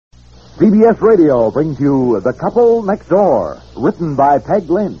CBS Radio brings you The Couple Next Door, written by Peg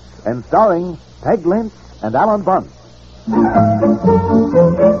Lynch and starring Peg Lynch and Alan Bunce.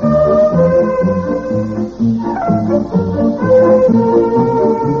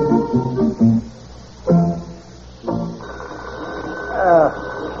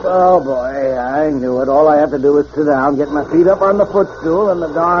 Oh, boy, I knew it. All I have to do is sit down, get my feet up on the footstool, and the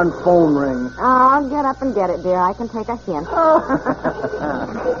darn phone rings. Oh, get up and get it, dear. I can take a hint.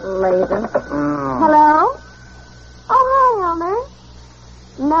 Lazy. Hello? Oh, hi, Elmer.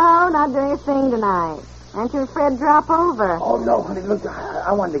 No, not doing a thing tonight. Aren't you afraid to drop over? Oh, no, honey, look,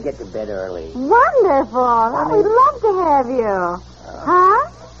 I wanted to get to bed early. Wonderful. Oh, we'd love to have you. Huh?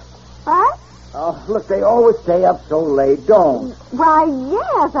 What? Oh, look, they always stay up so late. Don't. Why,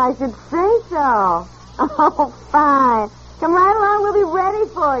 yes, I should say so. Oh, fine. Come right along. We'll be ready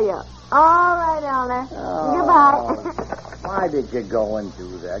for you. All right, Elmer. Goodbye. Why did you go and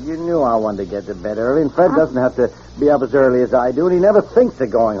do that? You knew I wanted to get to bed early, and Fred doesn't have to be up as early as I do, and he never thinks of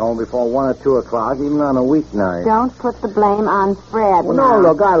going home before 1 or 2 o'clock, even on a weeknight. Don't put the blame on Fred. Well, no,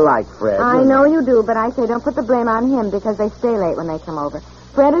 look, I like Fred. I know you do, but I say don't put the blame on him because they stay late when they come over.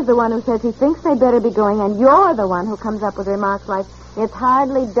 Fred is the one who says he thinks they better be going, and you're the one who comes up with remarks like, it's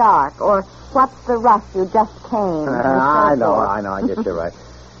hardly dark, or what's the rush, you just came. I know, I guess you're right.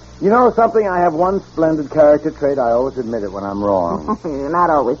 You know something? I have one splendid character trait. I always admit it when I'm wrong. You're not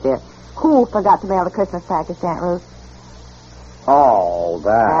always there. Who forgot to mail the Christmas package, Aunt Ruth? Oh,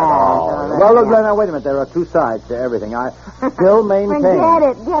 that. Well, look, now, wait a minute. There are 2 sides to everything. I still maintain. Forget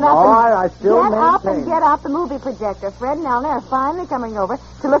it. Get up. I still maintain. Get up and get out the movie projector. Fred and Elmer are finally coming over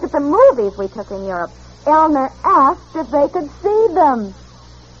to look at the movies we took in Europe. Elmer asked if they could see them.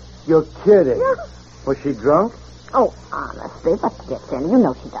 You're kidding. Was she drunk? Oh, honestly, what gets in? You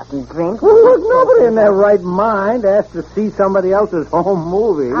know she doesn't drink. Well, look, nobody in their right mind asked to see somebody else's home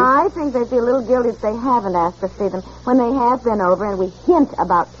movie. I think they'd be a little guilty if they haven't asked to see them. When they have been over and we hint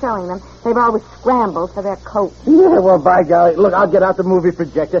about showing them, they've always scrambled for their coats. Yeah, well, by golly. Look, I'll get out the movie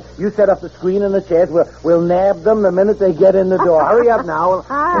projector. You set up the screen and the chairs. We'll nab them the minute they get in the door. Hurry up now. All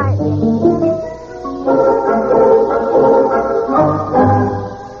right.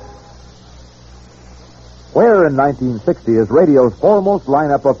 Where in 1960 is radio's foremost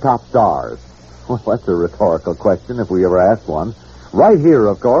lineup of top stars? Well, that's a rhetorical question if we ever asked one. Right here,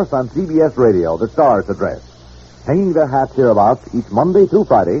 of course, on CBS Radio, the Stars Address. Hanging their hats hereabouts each Monday through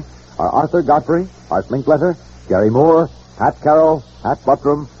Friday are Arthur Godfrey, Art Linkletter, Gary Moore, Pat Carroll, Pat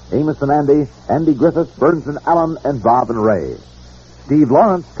Buttram, Amos and Andy Griffith, Burns and Allen, and Bob and Ray. Steve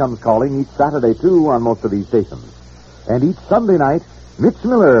Lawrence comes calling each Saturday, too, on most of these stations. And each Sunday night, Mitch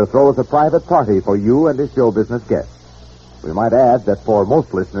Miller throws a private party for you and his show business guests. We might add that for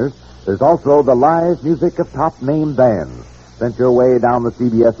most listeners, there's also the live music of top name bands sent your way down the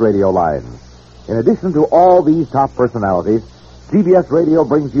CBS radio lines. In addition to all these top personalities, CBS Radio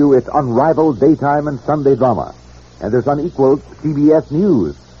brings you its unrivaled daytime and Sunday drama. And there's unequaled CBS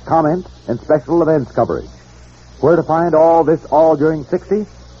News, comment, and special events coverage. Where to find all this all during 60?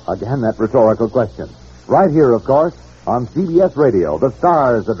 Again, that rhetorical question. Right here, of course, on CBS Radio, the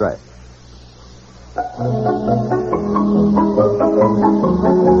Stars Address.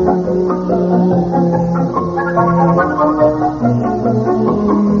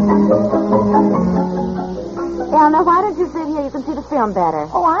 Elmer, why don't you sit here? You can see the film better.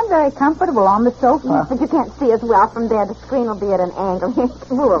 Oh, I'm very comfortable on the sofa. Yes, but you can't see as well from there. The screen will be at an angle.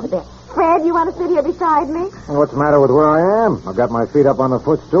 Move over there. Fred, you want to sit here beside me? What's the matter with where I am? I've got my feet up on the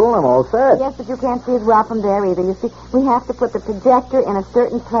footstool. I'm all set. Yes, but you can't see as well from there either. You see, we have to put the projector in a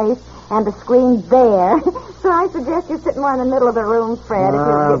certain place and the screen there. So I suggest you sit more in the middle of the room, Fred, if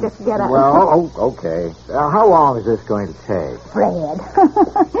you just get up. Well, okay. How long is this going to take? Fred.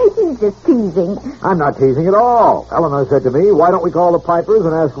 He's just teasing. I'm not teasing at all. Eleanor said to me, why don't we call the Pipers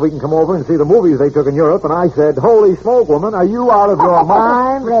and ask if we can come over and see the movies they took in Europe? And I said, holy smoke, woman, are you out of your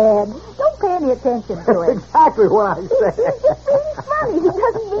mind? Fred, don't pay any attention to it. Exactly what I said. He's just being funny. He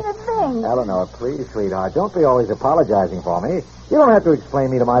doesn't mean a thing. Eleanor, please, sweetheart, don't be always apologizing for me. You don't have to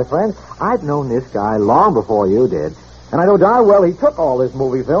explain me to my friends. I've known this guy long before you did. And I know darn well he took all this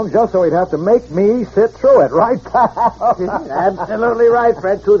movie film just so he'd have to make me sit through it, right, pal? Absolutely right,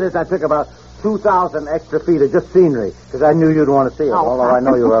 Fred. Truth is, I took about 2,000 extra feet of just scenery because I knew you'd want to see it, although I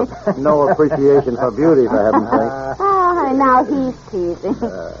know you have no appreciation for beauty, for heaven's sake. Oh, now he's teasing.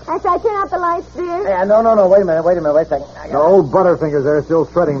 Should I turn out the lights, dear? Yeah, no. Wait a a second. The old Butterfingers there still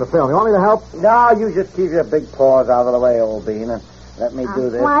shredding the film. You want me to help? No, you just keep your big paws out of the way, old bean. And Let me do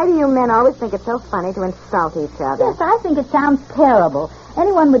this. Why do you men always think it's so funny to insult each other? Yes, I think it sounds terrible.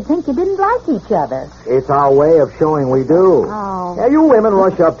 Anyone would think you didn't like each other. It's our way of showing we do. Oh. Yeah, you women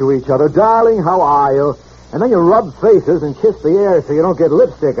rush up to each other. Darling, how are you? And then you rub faces and kiss the air so you don't get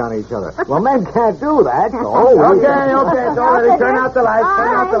lipstick on each other. Well, men can't do that. So Okay, it's all ready. Turn out the lights.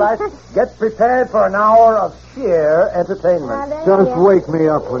 Turn out the lights. Get prepared for an hour of sheer entertainment. Just wake me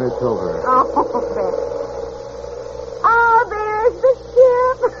up when it's over. Oh, there's the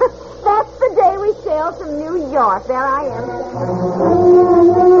ship. That's the day we sailed from New York. There I am.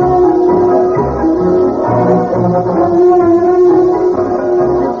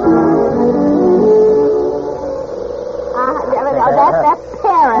 That's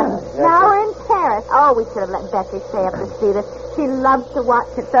Paris. Now we're in Paris. Oh, we should have let Betsy stay up to see this. She loves to watch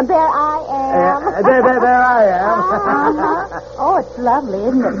it. So there I am. There I am. Oh, it's lovely,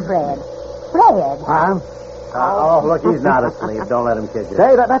 isn't it, Fred? Fred. Look, he's not asleep. Don't let him kid you.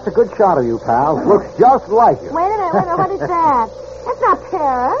 Hey, that's a good shot of you, pal. Looks just like you. Wait a minute. What is that? That's not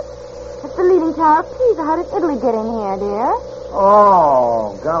Paris. It's the Leaning Tower of Pisa. How did Italy get in here, dear?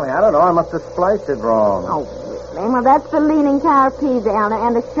 Oh, golly, I don't know. I must have spliced it wrong. Oh, well, that's the Leaning Tower of Pisa, Eleanor,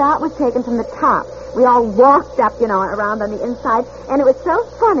 and the shot was taken from the top. We all walked up, around on the inside, and it was so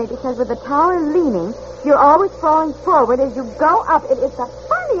funny because with the tower leaning, you're always falling forward as you go up. It is the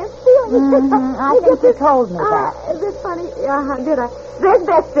funniest feeling. I think you told me that. Is it funny? Did I? There's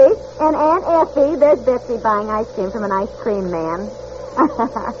Betsy and Aunt Effie. There's Betsy buying ice cream from an ice cream man. There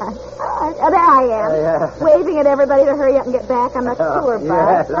I am, waving at everybody to hurry up and get back on the tour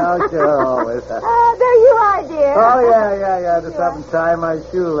bus. Yes, sure, always. There you are, dear. Oh, yeah. Just haven't tied my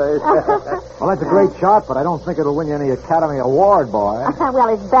shoelace. Well, that's a great shot, but I don't think it'll win you any Academy Award, boy. Well,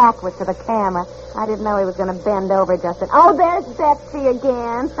 his back was to the camera. I didn't know he was going to bend over just then. Oh, there's Betsy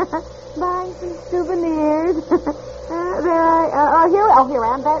again. Buying some souvenirs. Here I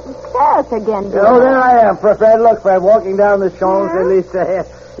am. That's Paris again, dear. Oh, there I am, Fred. Look, Fred, walking down the Champs-Élysées.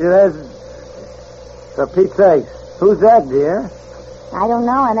 There's... For Pete's sakes. Who's that, dear? I don't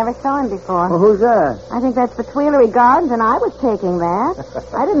know. I never saw him before. Well, who's that? I think that's the Tuileries Gardens, and I was taking that.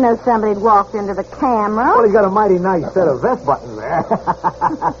 I didn't know somebody'd walked into the camera. Well, he's got a mighty nice set of vest buttons there.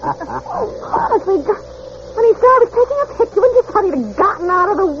 Honestly, when he saw I was taking a picture, wouldn't you thought he'd have gotten out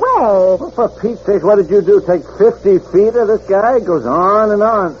of the way? Well, for Pete's sake, what did you do? Take 50 feet of this guy? It goes on and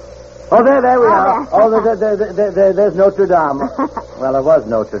on. Oh, there we are. There's Notre Dame. Well, it was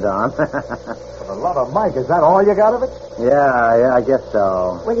Notre Dame. For the love of Mike, is that all you got of it? Yeah, I guess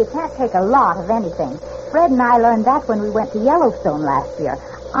so. Well, you can't take a lot of anything. Fred and I learned that when we went to Yellowstone last year.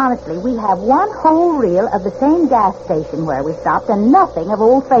 Honestly, we have one whole reel of the same gas station where we stopped and nothing of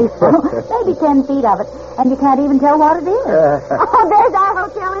Old Faithful. Maybe 10 feet of it. And you can't even tell what it is. Oh, there's our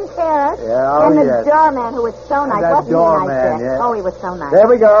hotel in Paris. Yeah, and the doorman who was so nice. That Wasn't doorman, he nice? yeah. Oh, he was so nice. There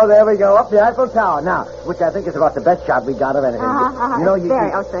we go. Up the Eiffel Tower. Now, which I think is about the best shot we got of anything.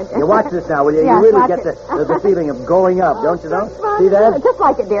 You watch this now, will you? Yes, you really watch get the feeling of going up, don't you know? Funny. See that? Just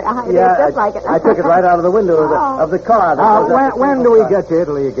like it, dear. Just like it. I took it right out of the window of the car. When do we get to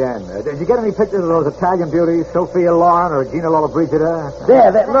Italy again? Did you get any pictures of those Italian beauties, Sophia Loren or Gina Lollobrigida? There,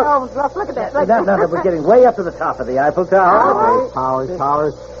 look. Oh, look at that. No, we're getting way up to the top of the Eiffel Tower.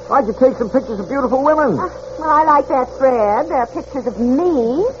 Towers. Why'd you take some pictures of beautiful women? Well, I like that, Fred. There are pictures of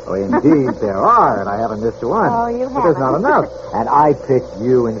me. Oh, indeed, there are, and I haven't missed one. Oh, you But there's not haven't. enough. And I picked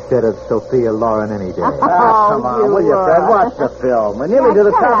you instead of Sophia Loren any day. Come on, will you, Fred? Watch the film. We're nearly to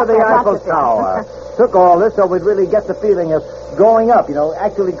the top of the Eiffel Tower. Took all this so we'd really get the feeling of going up,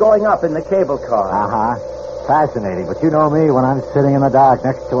 actually going up in the cable car. Uh-huh. Fascinating, but you know me when I'm sitting in the dark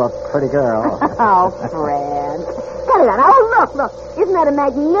next to a pretty girl. Oh, Fred. Cut it out. Oh, look. Isn't that a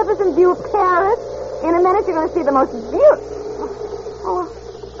magnificent view of Paris? In a minute, you're going to see the most beautiful...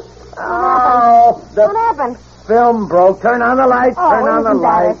 What happened? Film broke. Turn on the lights. Turn on the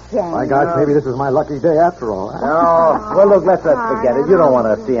lights. My gosh, maybe this is my lucky day after all. No. Well, look, let's forget it. You don't want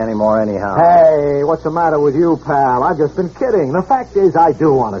to see any more anyhow. Hey, what's the matter with you, pal? I've just been kidding. The fact is, I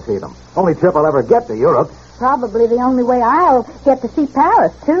do want to see them. Only trip I'll ever get to Europe. Probably the only way I'll get to see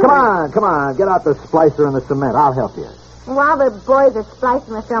Paris, too. Come on. Get out the splicer and the cement. I'll help you. While the boys are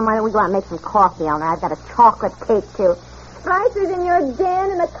splicing the film, why don't we go out and make some coffee on there? I've got a chocolate cake, too. Splicers in your den,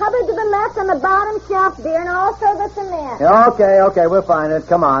 in the cupboard to the left on the bottom shelf, dear, and also the cement. Okay, we'll find it.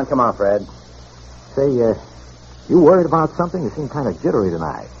 Come on, Fred. Say, you worried about something? You seem kind of jittery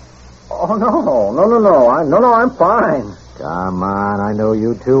tonight. Oh, no, I'm fine. Come on, I know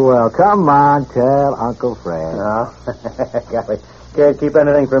you too well. Come on, tell Uncle Fred. No. Golly, can't keep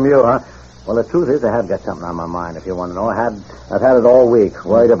anything from you, huh? Well, the truth is, I have got something on my mind, if you want to know. I've had it all week,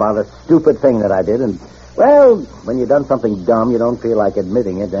 worried about a stupid thing that I did, and Well, when you've done something dumb, you don't feel like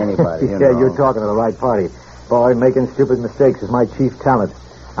admitting it to anybody. You know. You're talking to the right party. Boy, making stupid mistakes is my chief talent.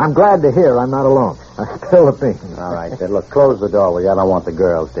 I'm glad to hear I'm not alone. Spill the beans. All right, then. Look, close the door, will you? I don't want the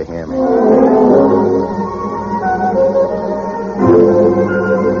girls to hear me.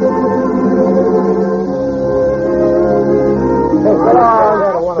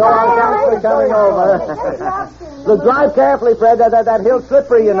 Coming over. Look, drive carefully, Fred. That hill's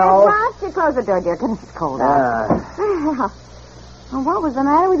slippery, you know. Why don't you close the door, dear? Goodness, it's cold out. Well, what was the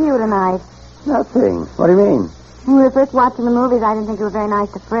matter with you tonight? Nothing. What do you mean? When we were first watching the movies, I didn't think you were very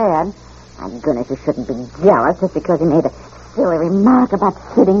nice to Fred. My goodness, you shouldn't be jealous just because he made a silly remark about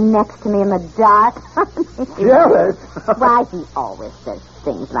sitting next to me in the dark. Jealous? Why, he always says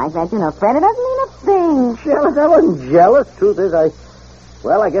things like that. You know, Fred, it doesn't mean a thing. Jealous? I wasn't jealous. Truth is, I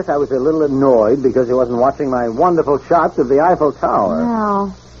guess I was a little annoyed because he wasn't watching my wonderful shots of the Eiffel Tower.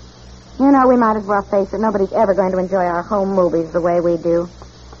 No. You know, we might as well face it. Nobody's ever going to enjoy our home movies the way we do.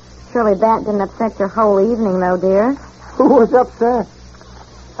 Surely that didn't upset your whole evening, though, dear. Who was upset?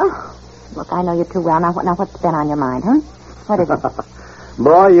 Oh, look, I know you too well. Now what's been on your mind, huh? What is it?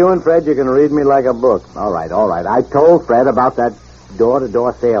 Boy, you and Fred, you can read me like a book. All right. I told Fred about that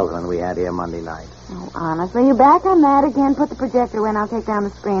door-to-door salesman we had here Monday night. Oh, honestly, you back on that again? Put the projector in. I'll take down the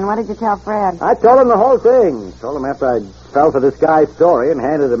screen. What did you tell Fred? I told him the whole thing. Told him after I fell for this guy's story and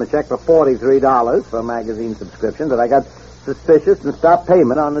handed him a check for $43 for a magazine subscription that I got suspicious and stopped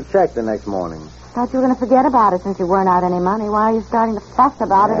payment on the check the next morning. Thought you were going to forget about it since you weren't out any money. Why are you starting to fuss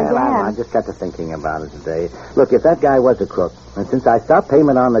about it again? I just got to thinking about it today. Look, if that guy was a crook, and since I stopped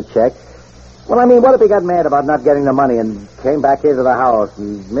payment on the check, well, I mean, what if he got mad about not getting the money and came back here to the house,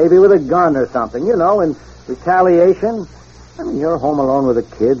 and maybe with a gun or something, you know, in retaliation? I mean, you're home alone with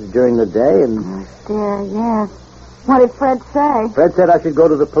the kids during the day, and... Oh, dear, yes. What did Fred say? Fred said I should go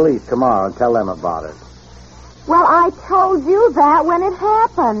to the police tomorrow and tell them about it. Well, I told you that when it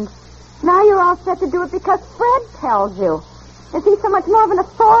happened. Now you're all set to do it because Fred tells you. Is he so much more of an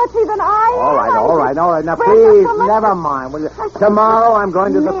authority than I am? All right. Now, Fred please, so never mind. Will you? Tomorrow I'm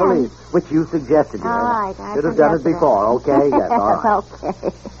going to the Lynn. police, which you suggested. All right. I should have done it suggested before, okay? Yes, all right.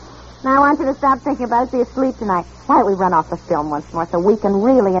 Okay. Now, I want you to stop thinking about it. Be asleep tonight. Why don't we run off the film once more so we can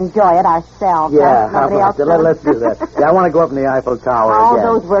really enjoy it ourselves? Yeah, Nobody else does. let's do that. Yeah, I want to go up in the Eiffel Tower Oh, again.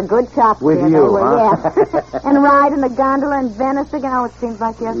 those were good shots. With dear. you, They were, huh? yes. And ride in the gondola in Venice again. Oh, it seems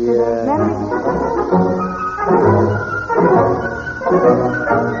like yesterday. Yeah.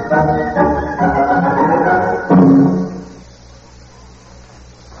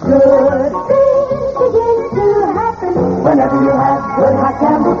 Good things begin to happen whenever you have good hot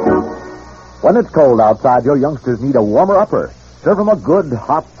Campbell soup. When it's cold outside, your youngsters need a warmer upper. Serve them a good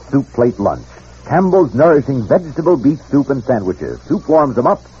hot soup plate lunch. Campbell's nourishing vegetable beet soup and sandwiches. Soup warms them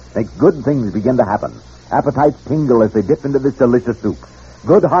up, makes good things begin to happen. Appetites tingle as they dip into this delicious soup.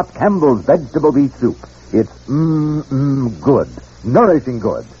 Good hot Campbell's vegetable beet soup. It's good. Nourishing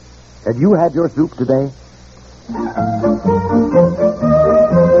good. Have you had your soup today?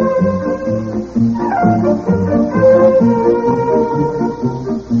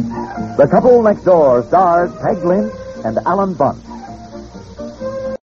 The Couple Next Door stars Peg Lynch and Alan Bunce.